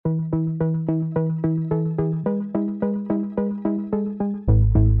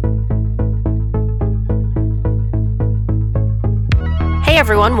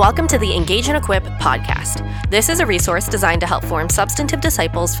everyone, welcome to the Engage and Equip podcast. This is a resource designed to help form substantive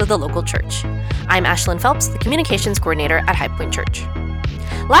disciples for the local church. I'm Ashlyn Phelps, the communications coordinator at High Point Church.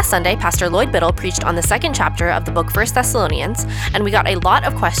 Last Sunday, Pastor Lloyd Biddle preached on the second chapter of the book 1 Thessalonians, and we got a lot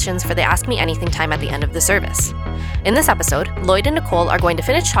of questions for the Ask Me Anything time at the end of the service. In this episode, Lloyd and Nicole are going to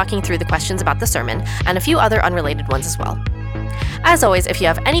finish talking through the questions about the sermon and a few other unrelated ones as well. As always, if you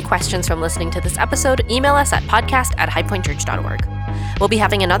have any questions from listening to this episode, email us at podcast@highpointchurch.org. We'll be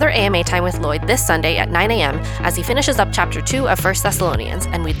having another AMA time with Lloyd this Sunday at 9 a.m. as he finishes up chapter 2 of 1 Thessalonians,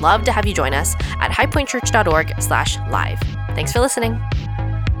 and we'd love to have you join us at highpointchurch.org/live. Thanks for listening.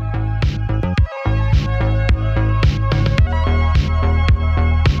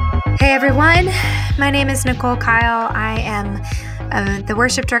 Hey everyone, my name is Nicole Kyle. I am the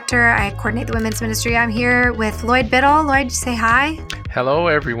worship director. I coordinate the women's ministry. I'm here with Lloyd Biddle. Lloyd, say hi. Hello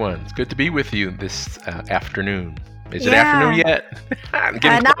everyone. It's good to be with you this afternoon. Is it afternoon yet? I'm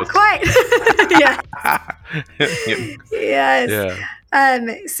getting not close. quite. Yes.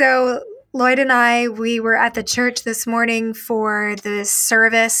 Yeah. So Lloyd and I, we were at the church this morning for the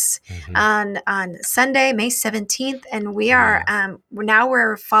service on Sunday, May 17th, and we are now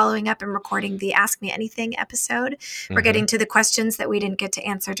we're following up and recording the Ask Me Anything episode. We're getting to the questions that we didn't get to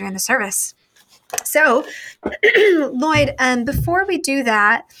answer during the service. So, Lloyd, before we do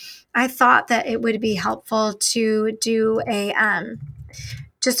that, I thought that it would be helpful to do a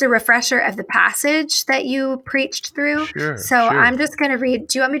just a refresher of the passage that you preached through. Sure. I'm just going to read.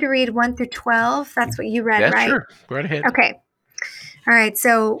 Do you want me to read 1 through 12? That's what you read, right? Sure. Go right ahead. Okay. All right.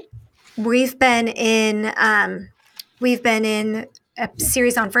 So we've been in a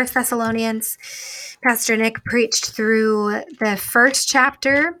series on 1 Thessalonians. Pastor Nick preached through the first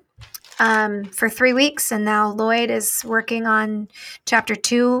chapter for 3 weeks, and now Lloyd is working on chapter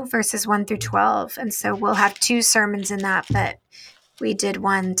 2, verses 1 through 12. And so we'll have 2 sermons in that, but we did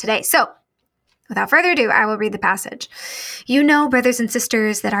one today. So without further ado, I will read the passage. You know, brothers and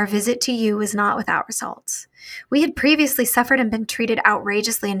sisters, that our visit to you was not without results. We had previously suffered and been treated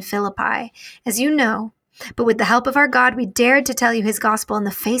outrageously in Philippi, as you know, but with the help of our God, we dared to tell you his gospel in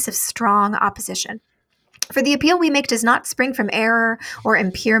the face of strong opposition. For the appeal we make does not spring from error or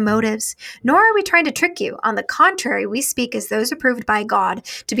impure motives, nor are we trying to trick you. On the contrary, we speak as those approved by God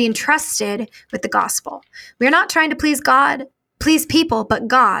to be entrusted with the gospel. We are not trying to please people, but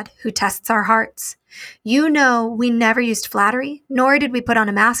God, who tests our hearts. You know, we never used flattery, nor did we put on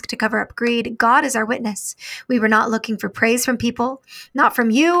a mask to cover up greed. God is our witness. We were not looking for praise from people, not from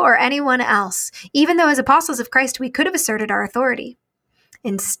you or anyone else, even though as apostles of Christ we could have asserted our authority.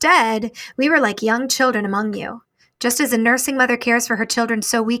 Instead, we were like young children among you. Just as a nursing mother cares for her children,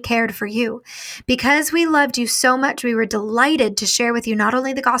 so we cared for you. Because we loved you so much, we were delighted to share with you not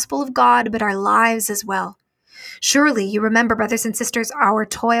only the gospel of God, but our lives as well. Surely you remember, brothers and sisters, our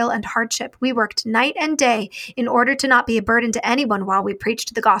toil and hardship. We worked night and day in order to not be a burden to anyone while we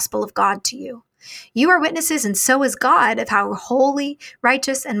preached the gospel of God to you. You are witnesses, and so is God, of how holy,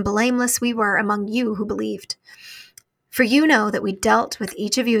 righteous, and blameless we were among you who believed. For you know that we dealt with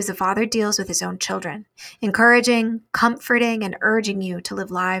each of you as a father deals with his own children, encouraging, comforting, and urging you to live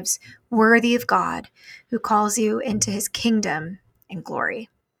lives worthy of God, who calls you into his kingdom and glory.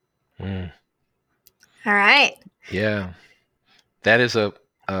 All right. Yeah. That is a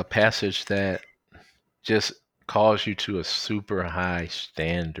passage that just calls you to a super high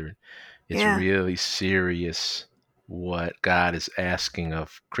standard. It's really serious what God is asking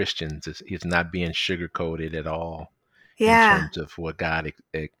of Christians. He's not being sugar-coated at all. In terms of what God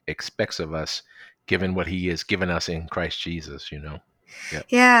expects of us, given what he has given us in Christ Jesus, you know? Yep.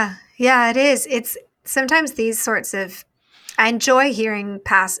 Yeah, it is. It's sometimes these sorts of, I enjoy hearing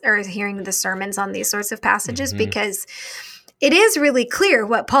the sermons on these sorts of passages because it is really clear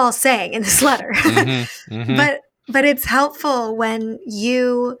what Paul's saying in this letter. But it's helpful when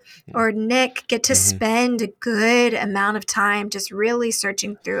you or Nick get to spend a good amount of time just really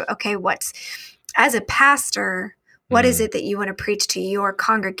searching through, okay, as a pastor, what is it that you want to preach to your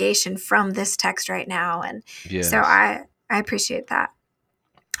congregation from this text right now? And so I appreciate that.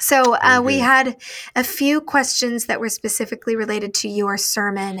 So we had a few questions that were specifically related to your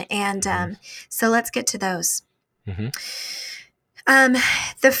sermon. And so let's get to those. The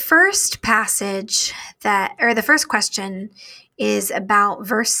first the first question is about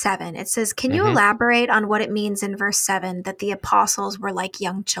verse 7. It says, can you elaborate on what it means in verse 7 that the apostles were like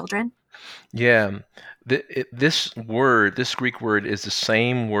young children? Yeah. This Greek word is the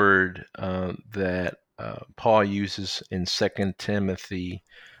same word that Paul uses in 2 Timothy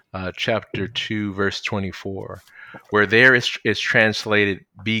chapter 2, verse 24, where there is translated,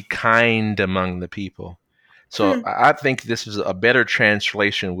 be kind among the people. So I think this is a better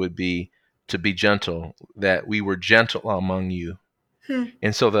translation would be to be gentle, that we were gentle among you.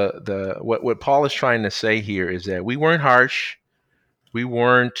 And so what Paul is trying to say here is that we weren't harsh, we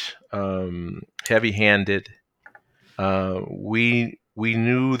weren't heavy-handed. We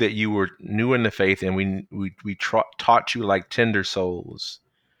knew that you were new in the faith, and we taught you like tender souls,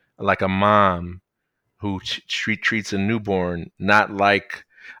 like a mom who treats a newborn, not like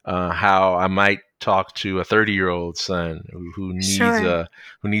how I might talk to a 30-year-old son who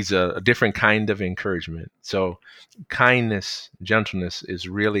needs a different kind of encouragement. So kindness, gentleness is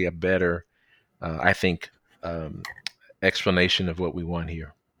really a better, I think, explanation of what we want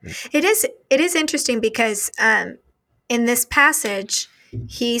here. It is interesting because in this passage,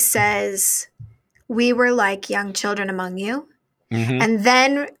 he says, we were like young children among you. Mm-hmm. And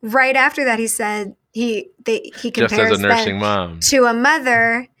then right after that, he said, he compares just as a nursing mom to a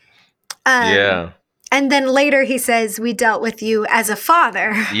mother. And then later he says, we dealt with you as a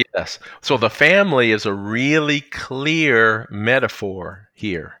father. Yes. So the family is a really clear metaphor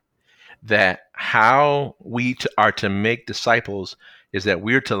here, that how we are to make disciples is that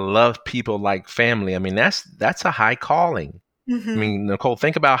we're to love people like family. I mean, that's a high calling. Mm-hmm. I mean, Nicole,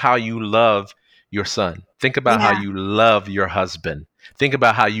 think about how you love your son. Think about how you love your husband. Think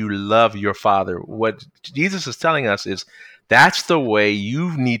about how you love your father. What Jesus is telling us is that's the way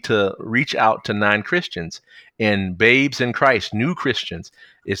you need to reach out to non-Christians and babes in Christ, new Christians.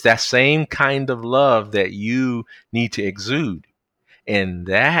 It's that same kind of love that you need to exude. And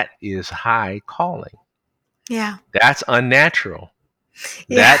that is high calling. Yeah. That's unnatural.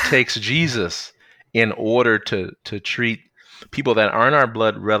 Yeah. That takes Jesus in order to treat people that aren't our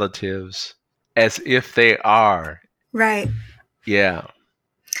blood relatives as if they are. Right. Yeah.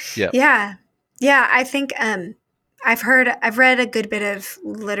 Yeah. Yeah. Yeah. I think I've read a good bit of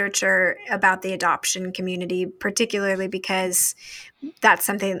literature about the adoption community, particularly because that's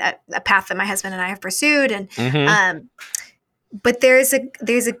something a path that my husband and I have pursued. And but there's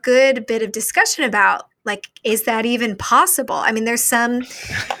a good bit of discussion about, like, is that even possible? I mean, there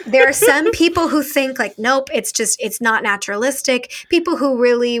are some people who think like, nope, it's not naturalistic. People who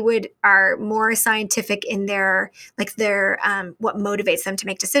really are more scientific in their what motivates them to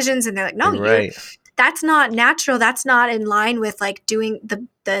make decisions. And they're like, no, right. That's not natural. That's not in line with like doing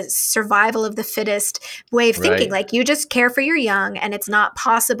the survival of the fittest way of thinking. Like, you just care for your young, and it's not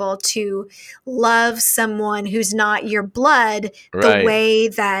possible to love someone who's not your blood the way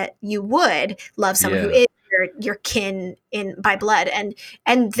that you would love someone who is your kin by blood. And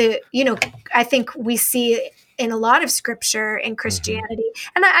I think we see in a lot of scripture in Christianity,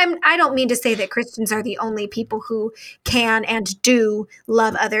 and I don't mean to say that Christians are the only people who can and do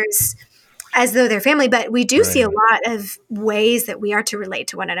love others as though they're family, but we do see a lot of ways that we are to relate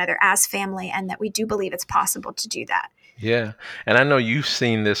to one another as family, and that we do believe it's possible to do that. Yeah. And I know you've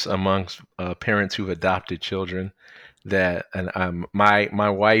seen this amongst parents who've adopted children, that, and my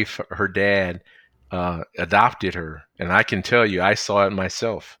wife, her dad adopted her. And I can tell you, I saw it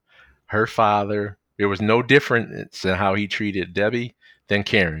myself. Her father, there was no difference in how he treated Debbie than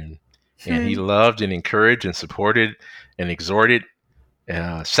Karen. And he loved and encouraged and supported and exhorted,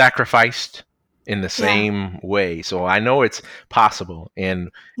 sacrificed in the same way. So I know it's possible,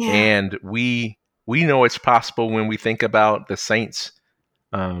 and we know it's possible when we think about the saints.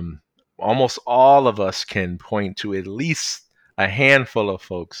 Almost all of us can point to at least a handful of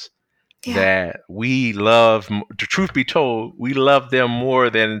folks that we love. The truth be told, we love them more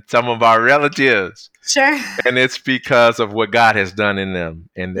than some of our relatives. Sure. And it's because of what God has done in them,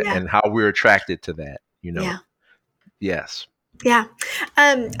 and how we're attracted to that. Yes. Yeah.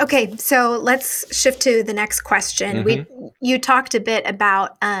 Okay. So let's shift to the next question. You talked a bit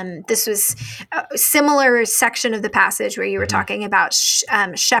about, this was a similar section of the passage where you were talking about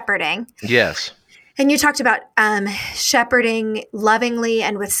shepherding. Yes. And you talked about shepherding lovingly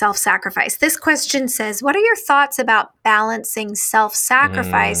and with self-sacrifice. This question says, what are your thoughts about balancing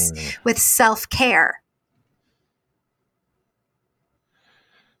self-sacrifice with self-care?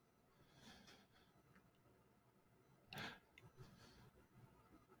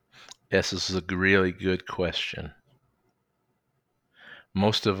 Yes, this is a really good question.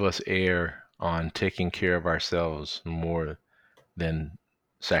 Most of us err on taking care of ourselves more than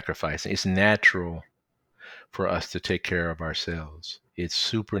sacrificing. It's natural for us to take care of ourselves. It's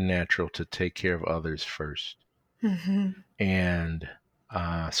supernatural to take care of others first. And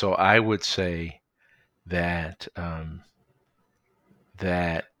so I would say that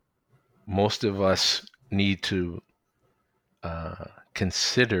that most of us need to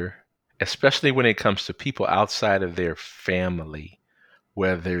consider, especially when it comes to people outside of their family,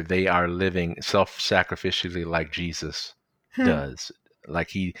 whether they are living self-sacrificially like Jesus does, like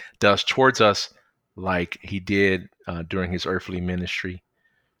he does towards us, like he did during his earthly ministry.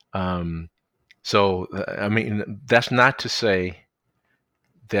 So, I mean, that's not to say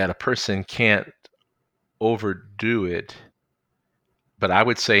that a person can't overdo it, but I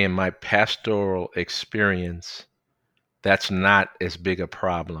would say in my pastoral experience, that's not as big a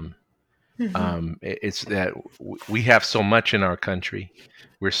problem. It's that we have so much in our country.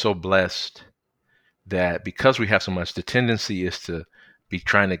 We're so blessed that because we have so much, the tendency is to be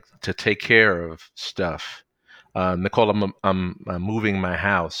trying to take care of stuff. Nicole, I'm moving my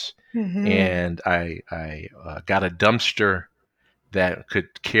house, and I got a dumpster that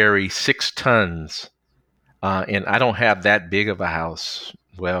could carry 6 tons, and I don't have that big of a house.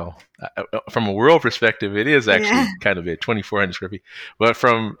 Well, from a world perspective, it is actually kind of big, 2,400 square feet. But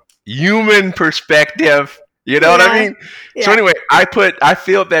from human perspective, you know what I mean? Yeah. So anyway, I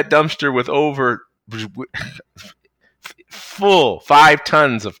filled that dumpster with over full 5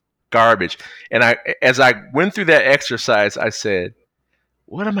 tons of garbage. And as I went through that exercise, I said,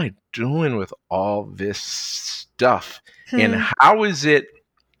 what am I doing with all this stuff? And how is it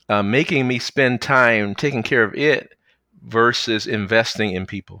making me spend time taking care of it versus investing in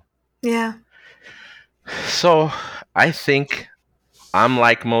people? Yeah. So I think I'm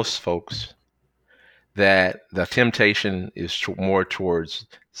like most folks, that the temptation is more towards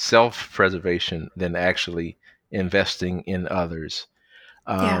self-preservation than actually investing in others.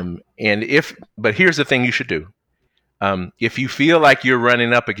 But here's the thing you should do. If you feel like you're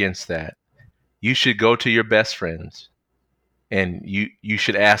running up against that, you should go to your best friends and you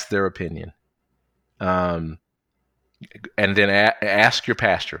should ask their opinion. And then ask your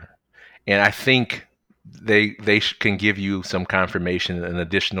pastor. And I think they can give you some confirmation and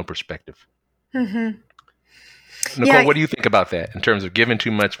additional perspective. Nicole, what do you think about that in terms of giving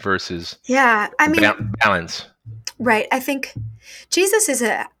too much versus balance? Right. I think Jesus is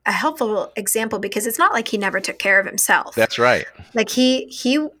a helpful example because it's not like he never took care of himself. That's right. Like he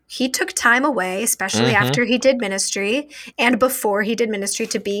took time away, especially after he did ministry and before he did ministry,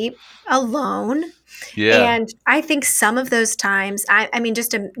 to be alone. Yeah. And I think some of those times, I mean,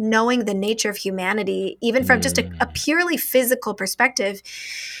 just knowing the nature of humanity, even from just a purely physical perspective,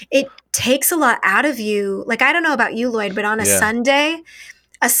 it takes a lot out of you. Like, I don't know about you, Lloyd, but on a Sunday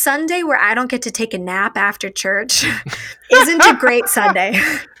where I don't get to take a nap after church isn't a great Sunday.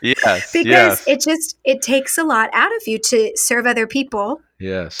 Yes. Because it takes a lot out of you to serve other people.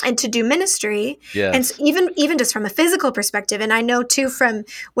 Yes. And to do ministry. Yes. And so even just from a physical perspective. And I know too, from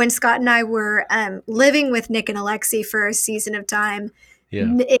when Scott and I were living with Nick and Alexi for a season of time,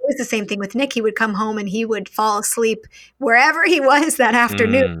 it was the same thing with Nick. He would come home and he would fall asleep wherever he was that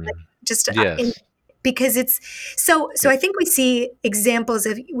afternoon. Because it's so I think we see examples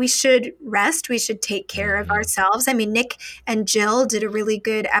of we should rest, we should take care of ourselves. I mean, Nick and Jill did a really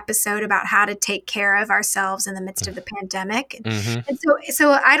good episode about how to take care of ourselves in the midst of the pandemic. And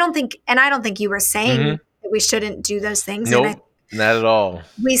so I don't think you were saying that we shouldn't do those things. Nope, not at all.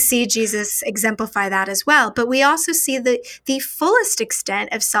 We see Jesus exemplify that as well, but we also see the fullest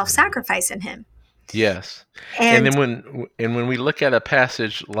extent of self-sacrifice in him. Yes. And then when we look at a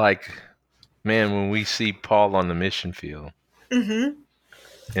passage like, man, when we see Paul on the mission field, and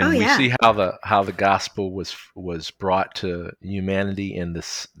we see how the gospel was brought to humanity and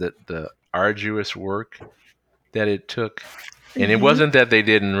the arduous work that it took, and it wasn't that they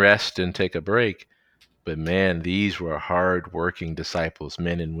didn't rest and take a break, but man, these were hard-working disciples,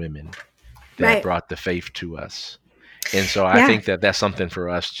 men and women, that brought the faith to us, and so I think that that's something for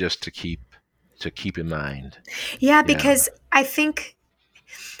us just to keep in mind. Yeah, because I think.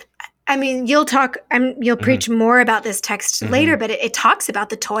 I mean, you'll preach more about this text later, but it talks about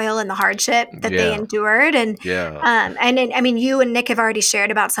the toil and the hardship that they endured, and I mean, you and Nick have already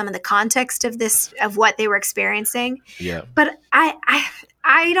shared about some of the context of what they were experiencing. Yeah. But I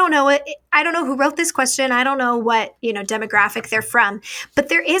don't know. I don't know who wrote this question. I don't know what demographic they're from,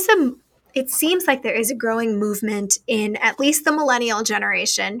 but it seems like there is a growing movement in at least the millennial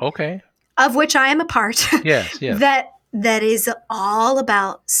generation. Okay. Of which I am a part. Yes. that is all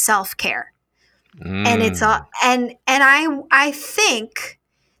about self-care. And it's all, and I think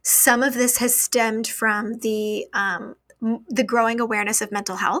some of this has stemmed from the growing awareness of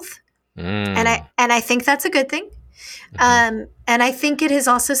mental health. And I think that's a good thing. And I think it has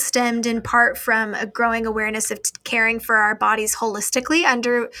also stemmed in part from a growing awareness of caring for our bodies holistically,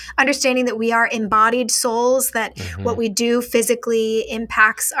 understanding that we are embodied souls, that what we do physically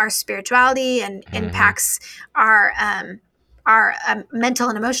impacts our spirituality and impacts our mental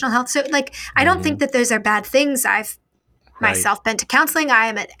and emotional health. So I don't think that those are bad things. myself bent to counseling. I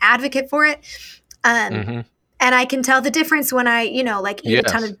am an advocate for it. And I can tell the difference when I, eat a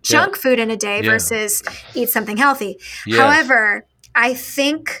ton of junk food in a day versus eat something healthy. Yes. However, I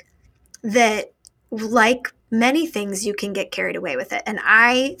think that like many things, you can get carried away with it. And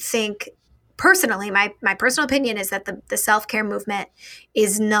I think personally, my personal opinion is that the self-care movement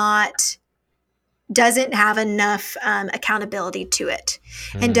doesn't have enough accountability to it,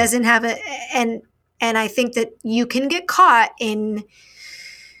 and doesn't have and I think that you can get caught in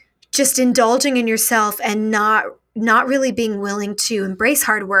just indulging in yourself and not really being willing to embrace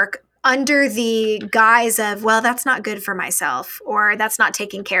hard work under the guise of, well, that's not good for myself, or that's not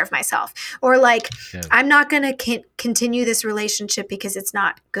taking care of myself, or I'm not going to continue this relationship because it's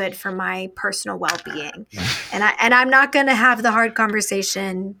not good for my personal well-being. And I'm not going to have the hard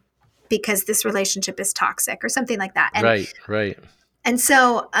conversation because this relationship is toxic or something like that. And, right. And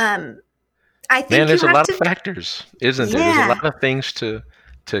so I think there's a lot of factors, isn't there? There's a lot of things to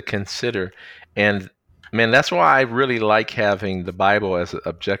consider. And man, that's why I really like having the Bible as an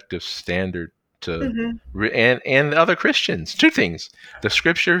objective standard to and other Christians. Two things: the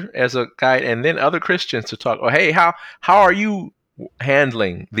Scripture as a guide, and then other Christians to talk. Oh, hey, how are you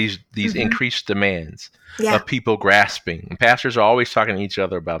handling these increased demands of people grasping? And pastors are always talking to each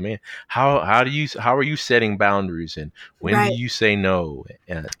other about, man, how are you setting boundaries, and when do you say no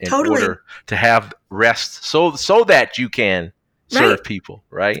in order to have rest so that you can serve people,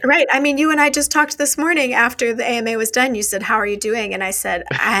 right? Right. I mean, you and I just talked this morning after the AMA was done. You said, how are you doing? And I said,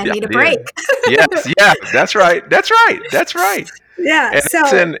 I need a break. Yes. Yeah, that's right. Yeah.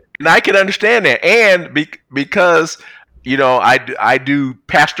 And I can understand that. And because, I do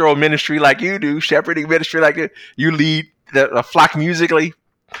pastoral ministry like you do, shepherding ministry like you lead the flock musically.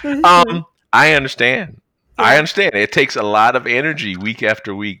 I understand. Yeah. I understand. It takes a lot of energy week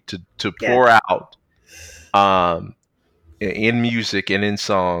after week to pour out in music and in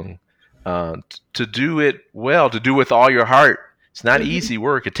song, to do it well, to do with all your heart. It's not easy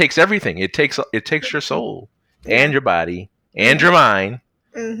work. It takes everything. It takes your soul and your body and your mind,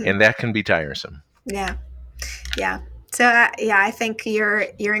 and that can be tiresome. Yeah. So I think your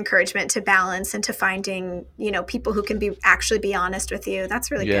encouragement to balance and to finding people who can actually be honest with you, that's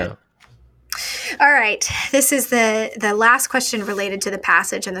really good. All right, this is the last question related to the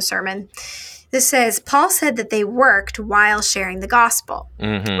passage in the sermon. This says, Paul said that they worked while sharing the gospel.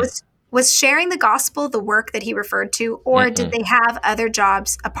 Was sharing the gospel the work that he referred to, or did they have other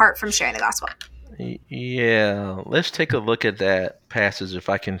jobs apart from sharing the gospel? Yeah, let's take a look at that passage if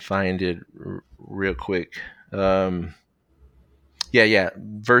I can find it real quick.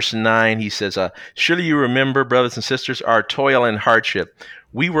 Verse 9, he says, surely you remember, brothers and sisters, our toil and hardship.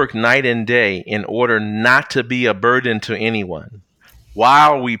 We work night and day in order not to be a burden to anyone,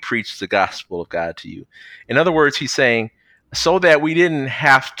 while we preach the gospel of God to you. In other words, he's saying, so that we didn't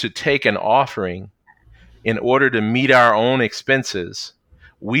have to take an offering in order to meet our own expenses,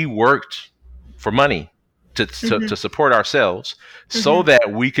 we worked for money to support ourselves, so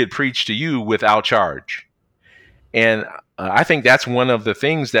that we could preach to you without charge. And I think that's one of the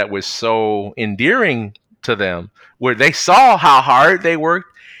things that was so endearing to them, where they saw how hard they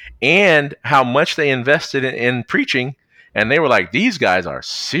worked and how much they invested in preaching. And they were like, these guys are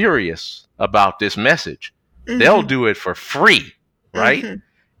serious about this message. They'll do it for free, right?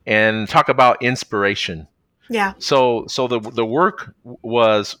 And talk about inspiration. Yeah. So the work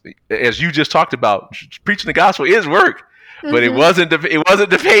was, as you just talked about, preaching the gospel is work, but it wasn't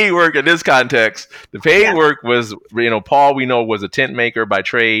the paid work in this context. The paid work was, Paul, we know, was a tent maker by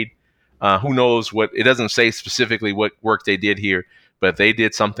trade. Who knows what? It doesn't say specifically what work they did here, but they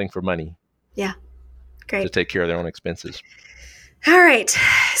did something for money. Yeah. Great. To take care of their own expenses. All right.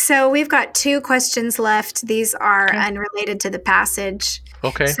 So we've got 2 questions left. These are unrelated to the passage.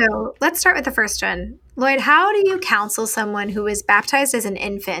 Okay. So let's start with the first one. Lloyd, how do you counsel someone who was baptized as an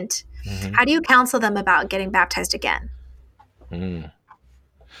infant? How do you counsel them about getting baptized again?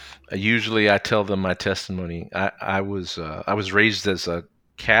 Usually I tell them my testimony. I was raised as a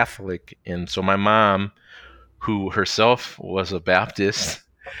Catholic, and so my mom, who herself was a Baptist,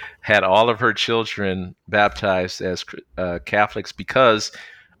 had all of her children baptized as Catholics because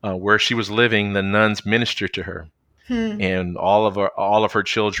where she was living, the nuns ministered to her, and all of her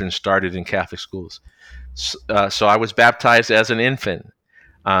children started in Catholic schools. So I was baptized as an infant.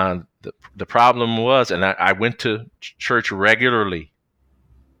 The problem was, and I went to church regularly,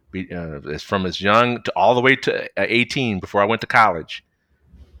 from as young to all the way to 18 before I went to college.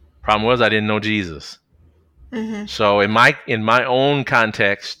 Problem was, I didn't know Jesus. So in my own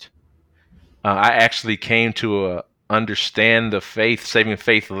context, I actually came to understand the saving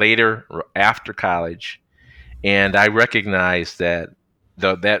faith later, after college, And I recognize that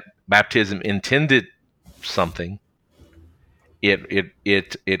that baptism intended something.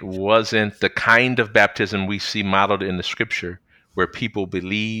 It wasn't the kind of baptism we see modeled in the scripture, where people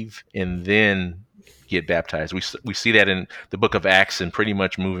believe and then get baptized. We see that in the book of Acts and pretty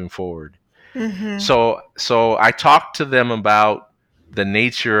much moving forward. Mm-hmm. So I talked to them about the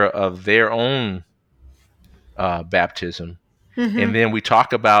nature of their own baptism. Mm-hmm. And then we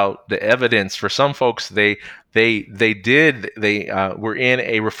talk about the evidence. For some folks, they were in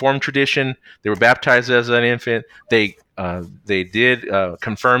a Reformed tradition. They were baptized as an infant. They did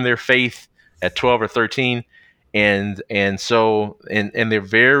confirm their faith at 12 or 13, and so they're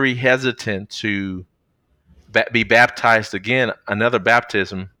very hesitant to be baptized again, another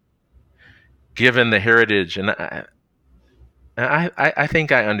baptism, given the heritage. And I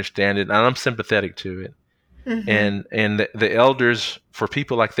think I understand it, and I'm sympathetic to it. Mm-hmm. And the elders, for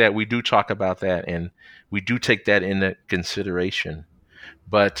people like that, we do talk about that, and we do take that into consideration.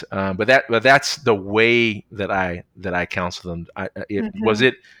 But that's the way that I counsel them. Mm-hmm.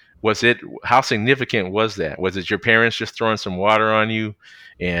 Was it how significant was that? Was it your parents just throwing some water on you?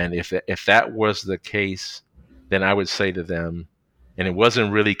 And if that was the case, then I would say to them, and it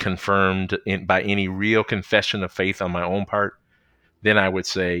wasn't really confirmed by any real confession of faith on my own part, then I would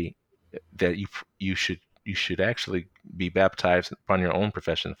say that you should actually be baptized upon your own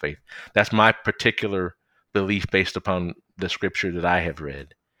profession of faith. That's my particular belief based upon the scripture that I have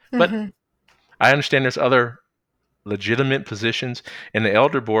read. Mm-hmm. But I understand there's other legitimate positions, and the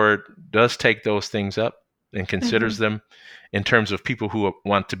elder board does take those things up and considers mm-hmm. them in terms of people who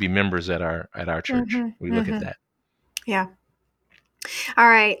want to be members at our church. Mm-hmm. We look at that. Yeah. All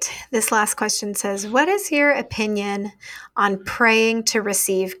right. This last question says, what is your opinion on praying to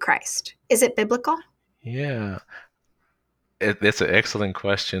receive Christ? Is it biblical? Yeah, it's an excellent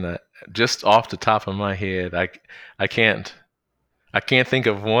question. Just off the top of my head, I can't think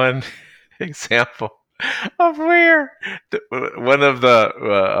of one example of where one of the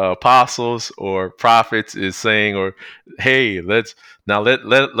apostles or prophets is saying, or hey, let's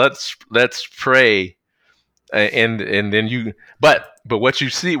pray, and then you. But what you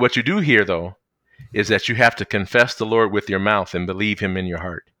do here though, is that you have to confess the Lord with your mouth and believe Him in your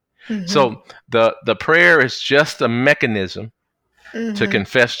heart. Mm-hmm. So the prayer is just a mechanism mm-hmm. to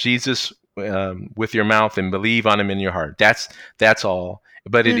confess Jesus with your mouth and believe on Him in your heart. That's all.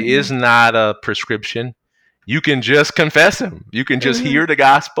 But it mm-hmm. is not a prescription. You can just confess Him. You can just mm-hmm. hear the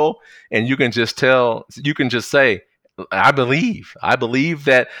gospel, and you can just say, I believe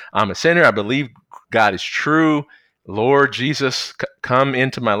that I'm a sinner. I believe God is true. Lord Jesus, come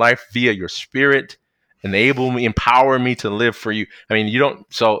into my life via your Spirit. Enable me, empower me to live for you. I mean, you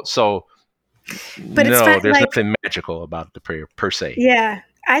don't. So. But no, there's nothing magical about the prayer per se. Yeah,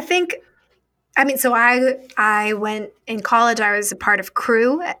 I think. I mean, so I went in college. I was a part of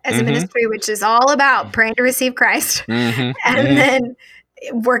Cru as mm-hmm. a ministry, which is all about praying to receive Christ, mm-hmm. and mm-hmm. then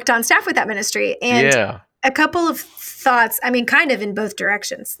worked on staff with that ministry. And a couple of thoughts. I mean, kind of in both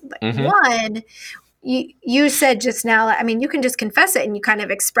directions. Mm-hmm. One. You said just now, I mean, you can just confess it and you kind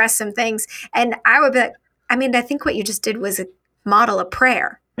of express some things. And I would be like, I mean, I think what you just did was model a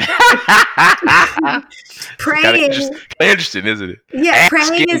prayer. Praying. Kind of interesting, isn't it? Yeah,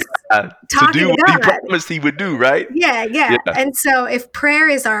 praying is to do what He promised He would do, right? Yeah. And so if prayer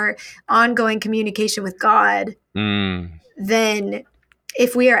is our ongoing communication with God, then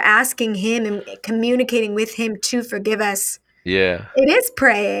if we are asking Him and communicating with Him to forgive us, it is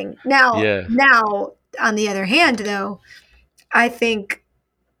praying. Now, on the other hand, though, I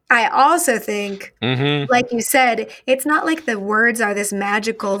also think, mm-hmm. like you said, it's not like the words are this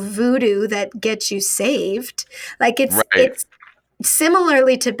magical voodoo that gets you saved. Like it's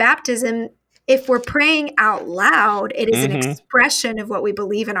similarly to baptism. If we're praying out loud, it is mm-hmm. an expression of what we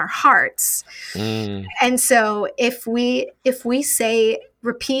believe in our hearts. Mm. And so if we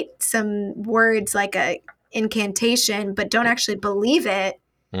repeat some words like a incantation, but don't actually believe it,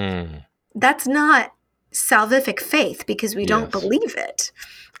 that's not salvific faith because we don't believe it.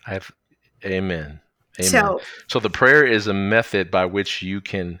 Amen. So the prayer is a method by which you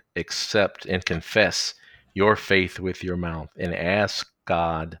can accept and confess your faith with your mouth and ask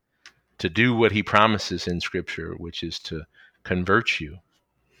God to do what He promises in Scripture, which is to convert you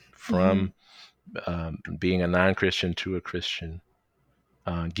from being a non-Christian to a Christian,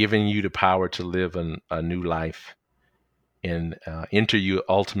 giving you the power to live a new life and enter you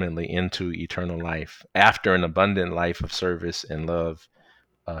ultimately into eternal life after an abundant life of service and love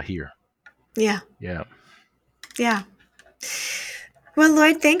here. Yeah. Well,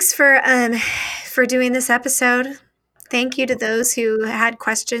 Lloyd, thanks for doing this episode. Thank you to those who had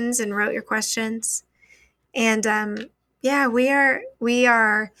questions and wrote your questions. And we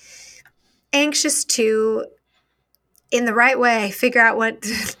are anxious to, in the right way, figure out what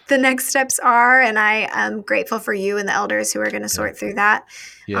the next steps are. And I am grateful for you and the elders who are going to sort through that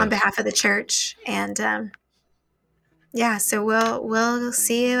on behalf of the church. And so we'll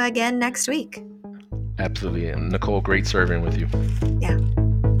see you again next week. Absolutely. And Nicole, great serving with you. Yeah.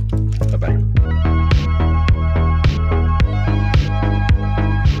 Bye-bye.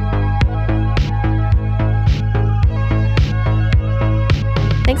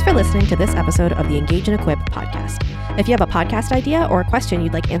 Thanks for listening to this episode of the Engage and Equip podcast. If you have a podcast idea or a question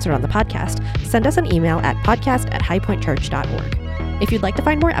you'd like answered on the podcast, send us an email at podcast@highpointchurch.org. If you'd like to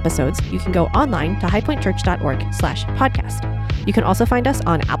find more episodes, you can go online to highpointchurch.org/podcast. You can also find us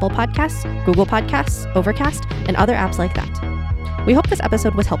on Apple Podcasts, Google Podcasts, Overcast, and other apps like that. We hope this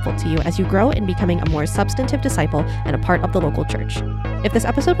episode was helpful to you as you grow in becoming a more substantive disciple and a part of the local church. If this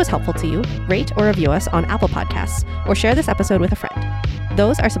episode was helpful to you, rate or review us on Apple Podcasts or share this episode with a friend.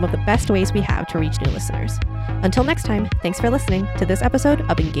 Those are some of the best ways we have to reach new listeners. Until next time, thanks for listening to this episode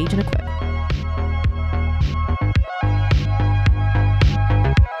of Engage and Equip.